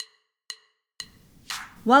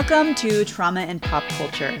Welcome to Trauma and Pop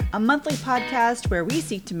Culture, a monthly podcast where we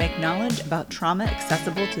seek to make knowledge about trauma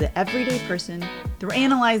accessible to the everyday person through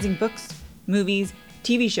analyzing books, movies,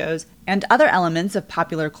 TV shows, and other elements of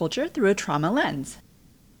popular culture through a trauma lens.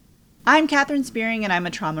 I'm Catherine Spearing, and I'm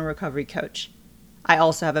a trauma recovery coach. I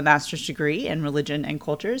also have a master's degree in religion and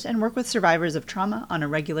cultures and work with survivors of trauma on a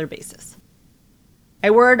regular basis.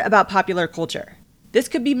 A word about popular culture. This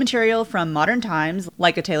could be material from modern times,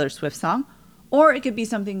 like a Taylor Swift song, or it could be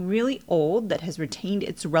something really old that has retained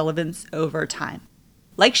its relevance over time,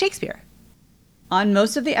 like Shakespeare. On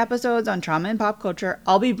most of the episodes on trauma and pop culture,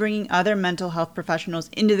 I'll be bringing other mental health professionals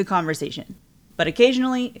into the conversation, but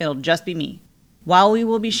occasionally it'll just be me. While we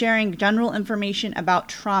will be sharing general information about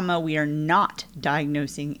trauma, we are not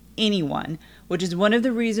diagnosing anyone, which is one of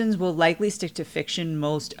the reasons we'll likely stick to fiction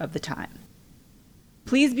most of the time.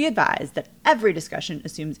 Please be advised that every discussion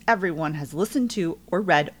assumes everyone has listened to or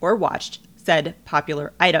read or watched said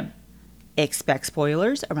popular item. Expect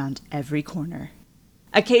spoilers around every corner.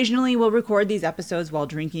 Occasionally, we'll record these episodes while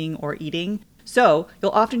drinking or eating, so you'll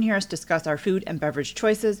often hear us discuss our food and beverage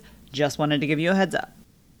choices. Just wanted to give you a heads up.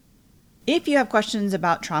 If you have questions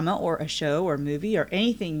about trauma or a show or movie or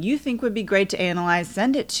anything you think would be great to analyze,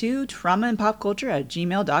 send it to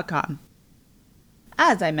traumaandpopculture@gmail.com.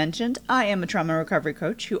 As I mentioned, I am a trauma recovery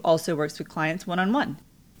coach who also works with clients one-on-one.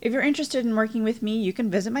 If you're interested in working with me, you can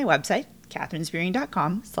visit my website,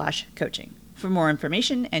 catherinespearing.com/coaching, for more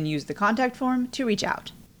information and use the contact form to reach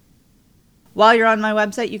out. While you're on my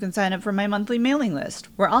website, you can sign up for my monthly mailing list,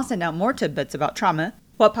 where I'll send out more tidbits about trauma,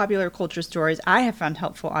 what popular culture stories I have found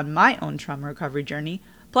helpful on my own trauma recovery journey,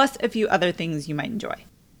 plus a few other things you might enjoy.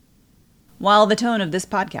 While the tone of this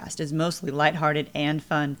podcast is mostly lighthearted and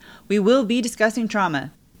fun, we will be discussing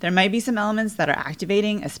trauma. There might be some elements that are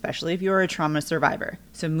activating, especially if you're a trauma survivor.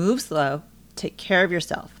 So move slow, take care of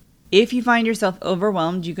yourself. If you find yourself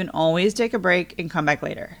overwhelmed, you can always take a break and come back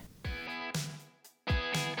later.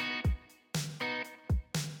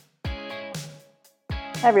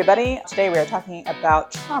 Hi everybody, today we are talking about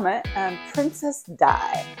trauma and Princess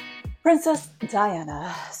Di. Princess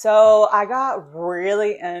Diana. So I got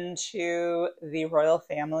really into the royal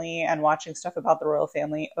family and watching stuff about the royal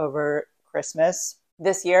family over Christmas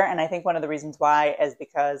this year. And I think one of the reasons why is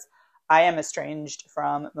because I am estranged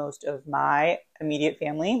from most of my immediate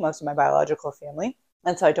family, most of my biological family.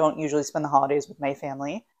 And so I don't usually spend the holidays with my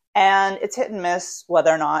family. And it's hit and miss whether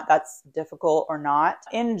or not that's difficult or not.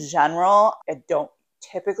 In general, I don't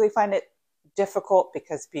typically find it difficult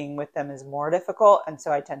because being with them is more difficult. And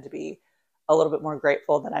so I tend to be a little bit more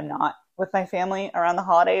grateful that I'm not with my family around the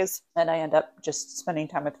holidays. And I end up just spending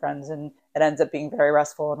time with friends, and it ends up being very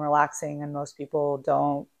restful and relaxing. And most people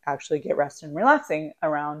don't actually get rest and relaxing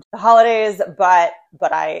around the holidays. But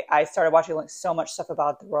I started watching like so much stuff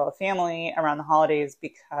about the royal family around the holidays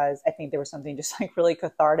because I think there was something just like really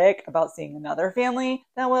cathartic about seeing another family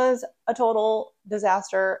that was a total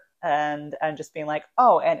disaster. And just being like,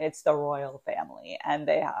 oh, and it's the royal family and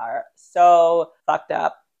they are so fucked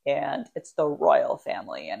up and it's the royal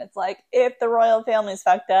family. And it's like, if the royal family's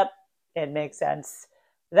fucked up, it makes sense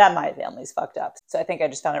that my family's fucked up. So I think I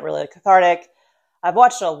just found it really cathartic. I've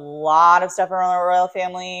watched a lot of stuff around the royal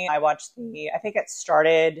family. I think it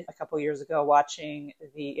started a couple years ago watching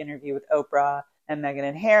the interview with Oprah and Meghan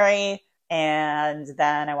and Harry. And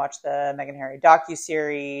then I watched the Meghan and Harry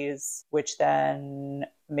docuseries, which then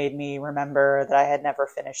made me remember that I had never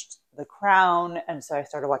finished The Crown. And so I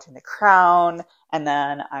started watching The Crown. And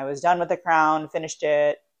then I was done with The Crown, finished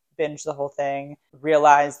it, binged the whole thing,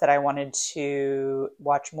 realized that I wanted to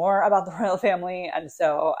watch more about the royal family. And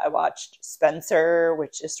so I watched Spencer,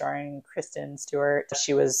 which is starring Kristen Stewart.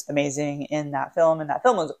 She was amazing in that film, and that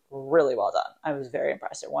film was really well done. I was very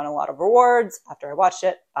impressed. It won a lot of awards. After I watched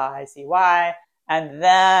it, I see why. And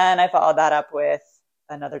then I followed that up with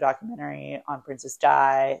another documentary on Princess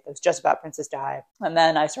Di that was just about Princess Di. And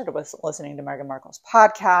then I started listening to Meghan Markle's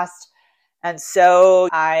podcast. And so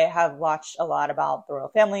I have watched a lot about the royal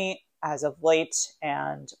family as of late.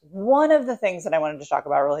 And one of the things that I wanted to talk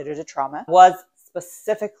about related to trauma was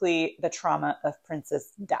specifically the trauma of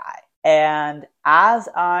Princess Di. And as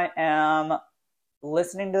I am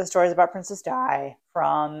listening to the stories about Princess Di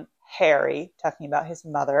from Harry, talking about his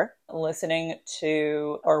mother, listening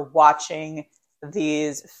to or watching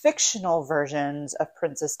these fictional versions of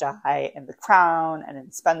Princess Di in The Crown and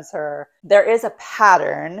in Spencer, there is a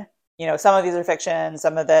pattern. You know, some of these are fiction,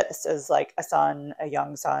 some of this is like a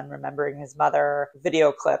young son remembering his mother,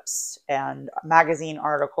 video clips and magazine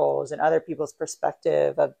articles and other people's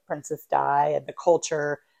perspective of Princess Di and the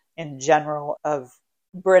culture in general of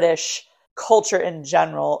British culture in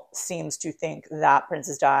general seems to think that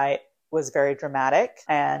Princess Di was very dramatic.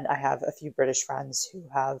 And I have a few British friends who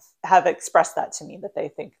have expressed that to me, that they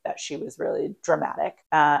think that she was really dramatic.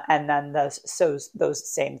 And then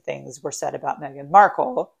those same things were said about Meghan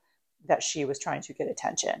Markle, that she was trying to get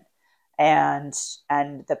attention. And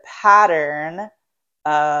the pattern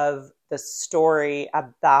of the story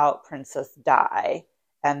about Princess Di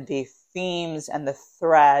and the themes and the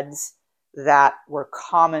threads that were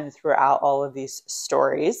common throughout all of these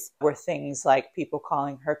stories were things like people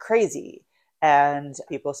calling her crazy, and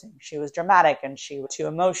people saying she was dramatic and she was too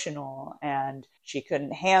emotional and she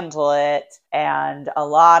couldn't handle it, and a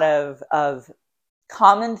lot of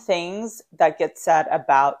common things that get said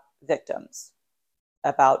about victims,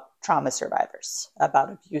 about trauma survivors, about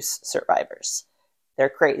abuse survivors. They're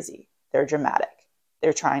crazy, they're dramatic,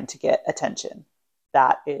 they're trying to get attention.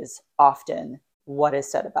 That is often what is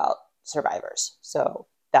said about survivors. So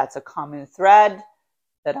that's a common thread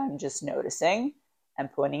that I'm just noticing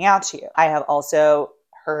and pointing out to you. I have also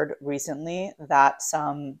heard recently that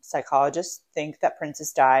some psychologists think that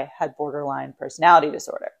Princess Di had borderline personality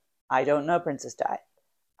disorder. I don't know Princess Di.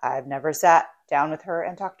 I've never sat down with her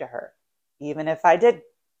and talked to her. Even if I did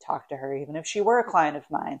talk to her, even if she were a client of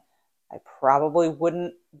mine, I probably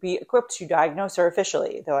wouldn't be equipped to diagnose her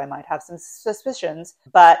officially, though I might have some suspicions.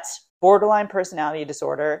 But borderline personality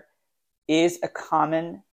disorder is a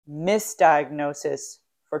common misdiagnosis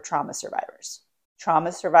for trauma survivors.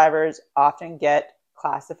 Trauma survivors often get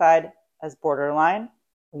classified as borderline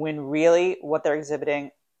when really what they're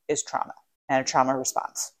exhibiting is trauma and a trauma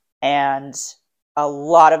response. And a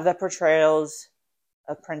lot of the portrayals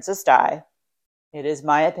of Princess Di, it is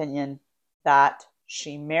my opinion that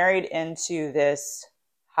she married into this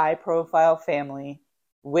high-profile family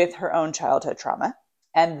with her own childhood trauma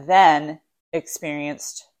and then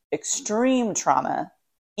experienced extreme trauma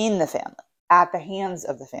in the family, at the hands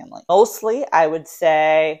of the family. Mostly, I would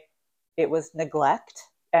say it was neglect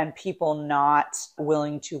and people not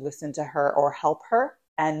willing to listen to her or help her.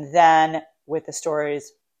 And then with the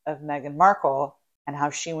stories of Meghan Markle and how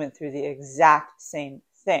she went through the exact same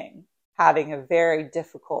thing, having a very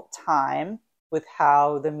difficult time with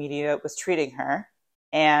how the media was treating her,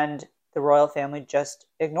 and the royal family just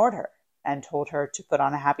ignored her and told her to put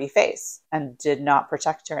on a happy face and did not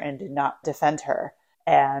protect her and did not defend her.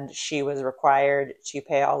 And she was required to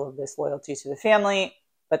pay all of this loyalty to the family,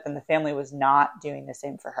 but then the family was not doing the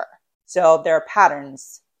same for her. So there are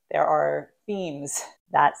patterns, there are themes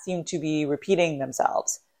that seem to be repeating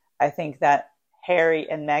themselves. I think that Harry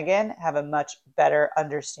and Meghan have a much better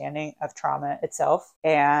understanding of trauma itself,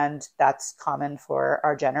 and that's common for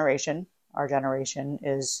our generation. Our generation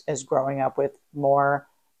is growing up with more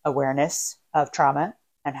awareness of trauma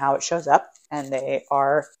and how it shows up, and they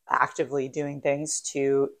are actively doing things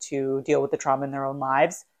to deal with the trauma in their own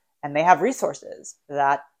lives, and they have resources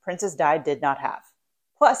that Princess Di did not have.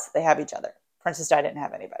 Plus, they have each other. Princess Di didn't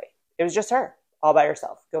have anybody. It was just her, all by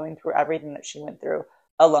herself, going through everything that she went through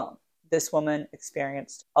alone. This woman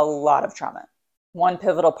experienced a lot of trauma. One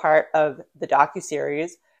pivotal part of the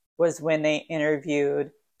docuseries was when they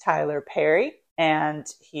interviewed Tyler Perry, and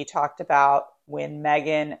he talked about when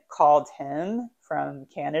Meghan called him from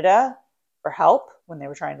Canada for help when they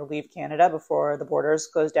were trying to leave Canada before the borders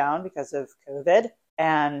closed down because of COVID.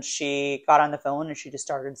 And she got on the phone and she just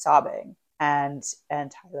started sobbing. And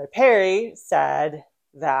Tyler Perry said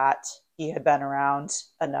that he had been around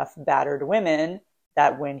enough battered women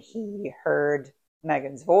that when he heard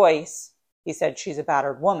Meghan's voice, he said, she's a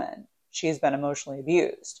battered woman. She's been emotionally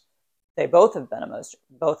abused. They both have been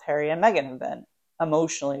both Harry and Meghan have been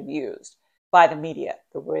emotionally abused by the media.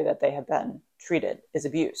 The way that they have been treated is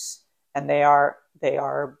abuse. And they are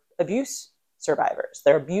abuse survivors.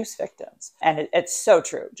 They're abuse victims. And it's so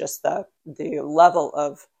true. Just the level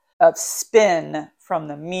of spin from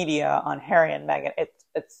the media on Harry and Meghan,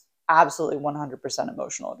 it's absolutely 100%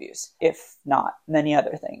 emotional abuse, if not many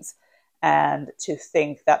other things. And to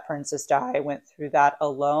think that Princess Di went through that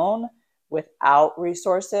alone without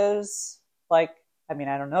resources, I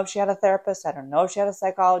don't know if she had a therapist. I don't know if she had a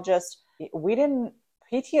psychologist.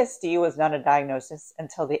 PTSD was not a diagnosis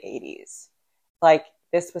until the 80s.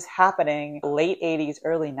 This was happening late 80s,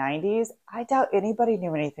 early 90s. I doubt anybody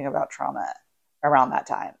knew anything about trauma around that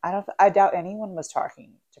time. I doubt anyone was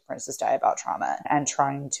talking to Princess Di about trauma and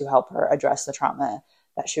trying to help her address the trauma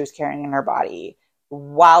that she was carrying in her body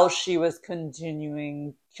while she was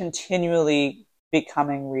continually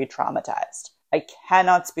becoming re-traumatized. I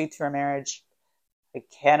cannot speak to her marriage. I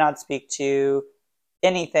cannot speak to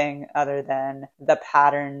anything other than the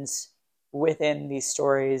patterns within these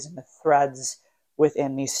stories and the threads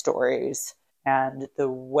within these stories and the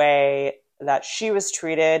way that she was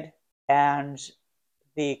treated and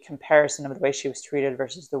the comparison of the way she was treated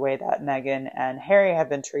versus the way that Meghan and Harry have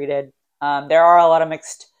been treated. There are a lot of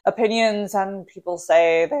mixed opinions, and people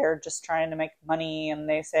say they're just trying to make money, and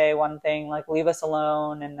they say one thing like, leave us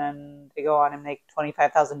alone, and then they go on and make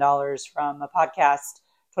 $25,000 from a podcast,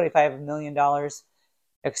 $25 million,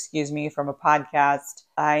 from a podcast.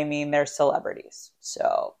 I mean, they're celebrities.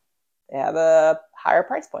 So they have a higher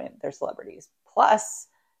price point. They're celebrities. Plus,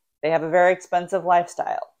 they have a very expensive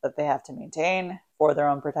lifestyle that they have to maintain for their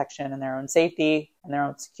own protection and their own safety and their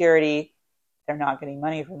own security. They're not getting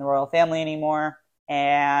money from the royal family anymore.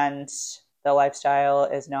 And the lifestyle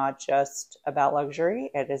is not just about luxury,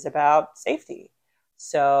 it is about safety.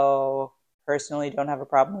 So personally, don't have a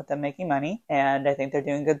problem with them making money. And I think they're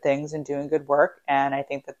doing good things and doing good work. And I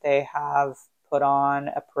think that they have put on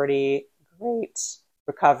a pretty great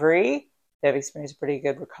recovery. They've experienced a pretty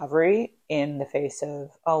good recovery in the face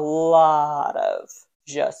of a lot of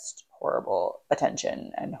just horrible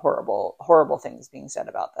attention and horrible things being said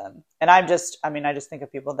about them. And I just think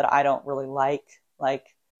of people that I don't really like.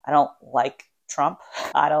 Like, I don't like Trump.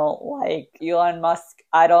 I don't like Elon Musk.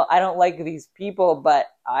 I don't like these people, but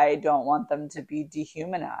I don't want them to be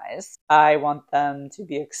dehumanized. I want them to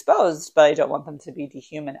be exposed, but I don't want them to be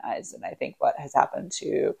dehumanized. And I think what has happened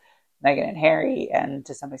to Meghan and Harry, and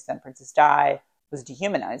to some extent Princess Di, was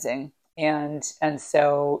dehumanizing. And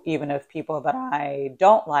so even if people that I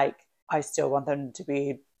don't like, I still want them to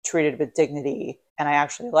be treated with dignity. And I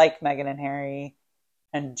actually like Meghan and Harry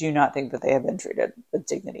and do not think that they have been treated with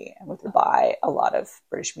dignity and by a lot of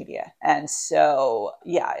British media. And so,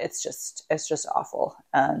 yeah, it's just awful.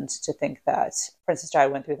 And to think that Princess Di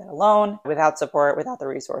went through that alone, without support, without the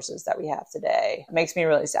resources that we have today, it makes me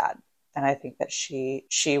really sad. And I think that she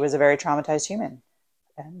was a very traumatized human.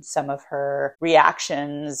 And some of her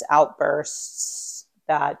reactions, outbursts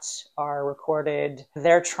that are recorded,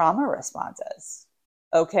 they're trauma responses.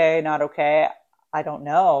 Okay, not okay, I don't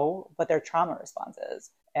know, but they're trauma responses.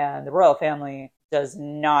 And the royal family does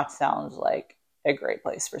not sound like a great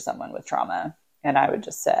place for someone with trauma. And I would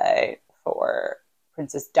just say, for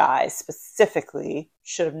Princess Di specifically,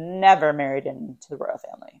 should have never married into the royal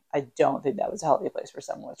family. I don't think that was a healthy place for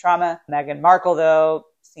someone with trauma. Meghan Markle, though,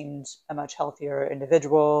 seemed a much healthier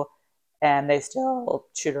individual, and they still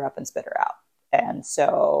chewed her up and spit her out. And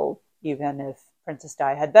so even if Princess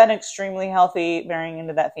Di had been extremely healthy marrying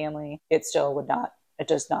into that family, it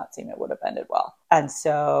does not seem it would have ended well. And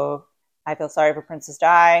so I feel sorry for Princess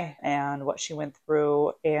Di and what she went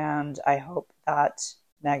through, and I hope that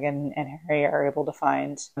Meghan and Harry are able to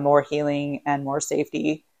find more healing and more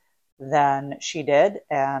safety than she did.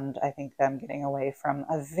 And I think them getting away from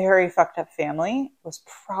a very fucked up family was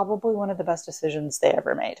probably one of the best decisions they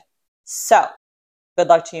ever made. So, good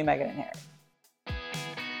luck to you, Meghan and Harry.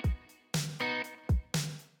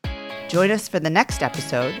 Join us for the next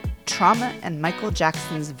episode, Trauma and Michael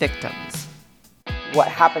Jackson's Victims. What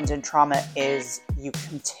happens in trauma is you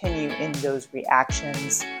continue in those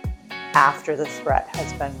reactions after the threat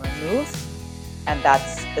has been removed, and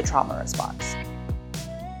that's the trauma response.